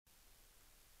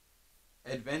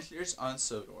Adventures on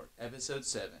Sodor, Episode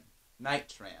 7, Night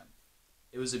Tram.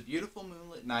 It was a beautiful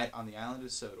moonlit night on the island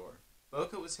of Sodor.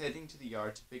 Boca was heading to the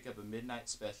yard to pick up a midnight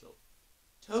special.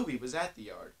 Toby was at the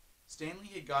yard. Stanley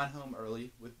had gone home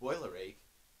early with boiler ache,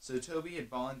 so Toby had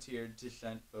volunteered to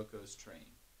shunt Boco's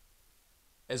train.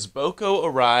 As Boco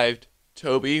arrived,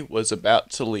 Toby was about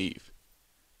to leave.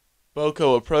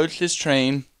 Boco approached his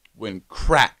train when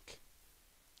crack!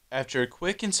 After a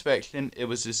quick inspection, it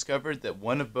was discovered that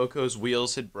one of Boco's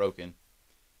wheels had broken.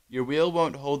 "Your wheel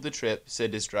won't hold the trip,"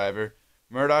 said his driver.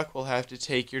 "Murdoch will have to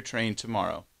take your train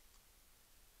tomorrow."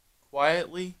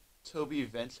 Quietly, Toby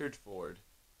ventured forward.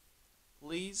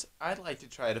 "Please, I'd like to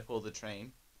try to pull the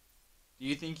train." "Do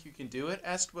you think you can do it?"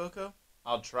 asked Boco.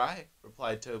 "I'll try,"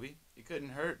 replied Toby. "It couldn't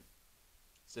hurt,"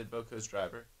 said Boco's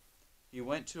driver. He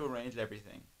went to arrange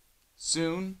everything.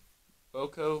 Soon,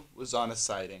 Boco was on a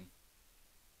siding.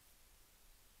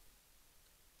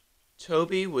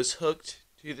 Toby was hooked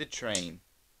to the train.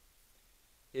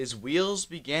 His wheels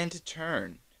began to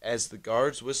turn as the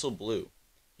guard's whistle blew.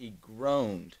 He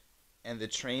groaned, and the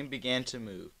train began to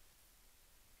move.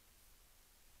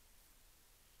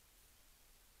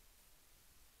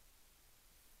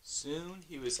 Soon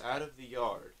he was out of the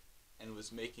yard and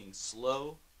was making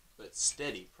slow but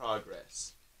steady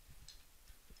progress.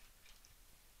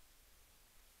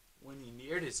 When he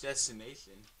neared his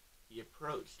destination, he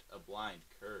approached a blind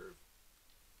curve.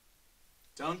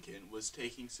 Duncan was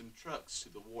taking some trucks to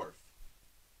the wharf.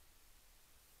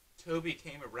 Toby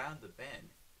came around the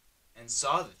bend and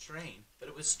saw the train, but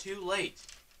it was too late.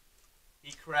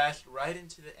 He crashed right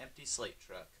into the empty slate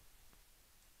truck.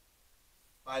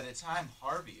 By the time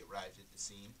Harvey arrived at the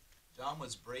scene, dawn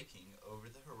was breaking over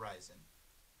the horizon.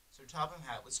 Sir Topham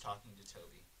Hatt was talking to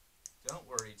Toby. "Don't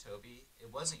worry, Toby. It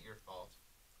wasn't your fault.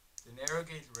 The narrow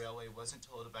gauge railway wasn't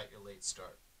told about your late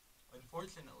start.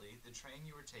 Unfortunately, the train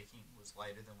you were taking was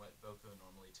lighter than what Boco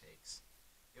normally takes.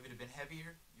 If it had been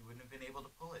heavier, you wouldn't have been able to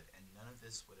pull it, and none of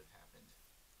this would have happened."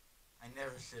 "I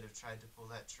never should have tried to pull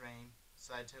that train,"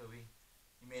 sighed Toby.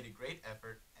 "You made a great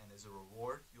effort, and as a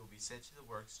reward, you will be sent to the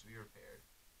works to be repaired,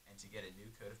 and to get a new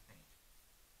coat of paint."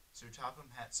 Sir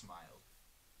Topham Hatt smiled.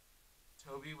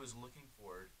 Toby was looking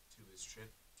forward to his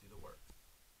trip to the work.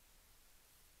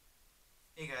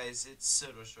 Hey guys, it's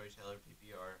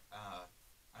SodorStorytellerPPR.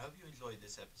 I hope you enjoyed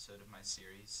this episode of my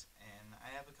series, and I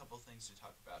have a couple things to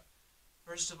talk about.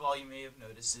 First of all, you may have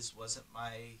noticed this wasn't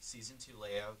my Season 2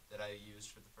 layout that I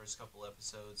used for the first couple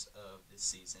episodes of this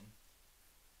season.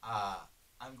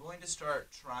 I'm going to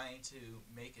start trying to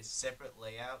make a separate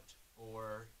layout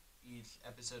for each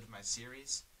episode of my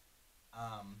series.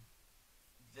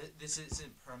 This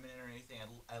isn't permanent or anything.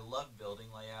 I love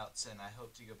building layouts, and I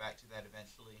hope to go back to that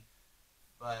eventually.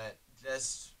 But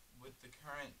just with the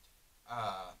current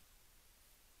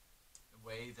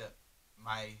way that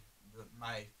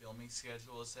my filming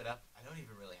schedule is set up, I don't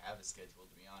even really have a schedule,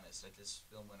 to be honest. I just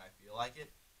film when I feel like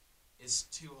it. It's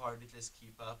too hard to just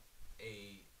keep up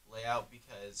a layout,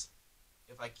 because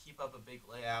if I keep up a big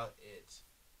layout, it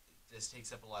just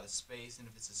takes up a lot of space, and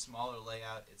if it's a smaller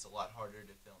layout, it's a lot harder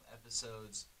to film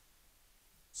episodes.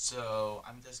 So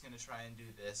I'm just going to try and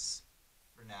do this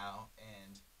for now.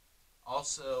 And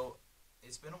also,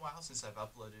 it's been a while since I've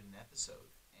uploaded an episode,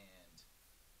 and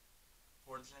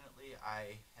fortunately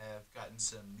I have gotten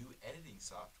some new editing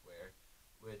software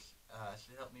which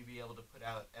should help me be able to put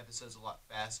out episodes a lot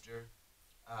faster.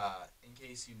 In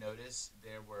case you notice,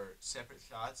 there were separate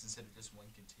shots instead of just one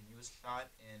continuous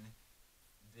shot in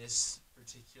this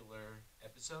particular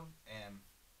episode, and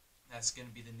that's going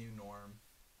to be the new norm.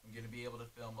 I'm going to be able to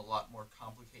film a lot more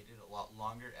complicated, a lot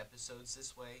longer episodes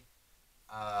this way.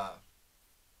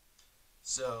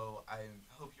 So I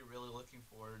hope you're really looking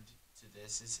forward to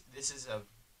this. This is a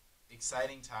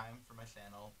exciting time for my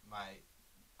channel.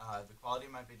 The quality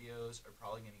of my videos are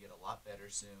probably going to get a lot better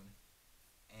soon,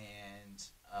 and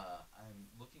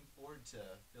I'm looking forward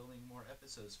to filming more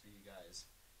episodes for you guys.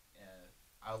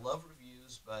 I love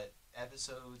reviews, but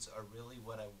episodes are really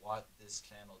what I want this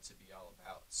channel to be all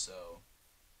about. So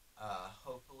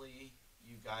hopefully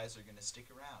you guys are going to stick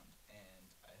around, and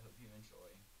I hope you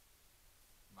enjoy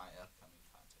my upcoming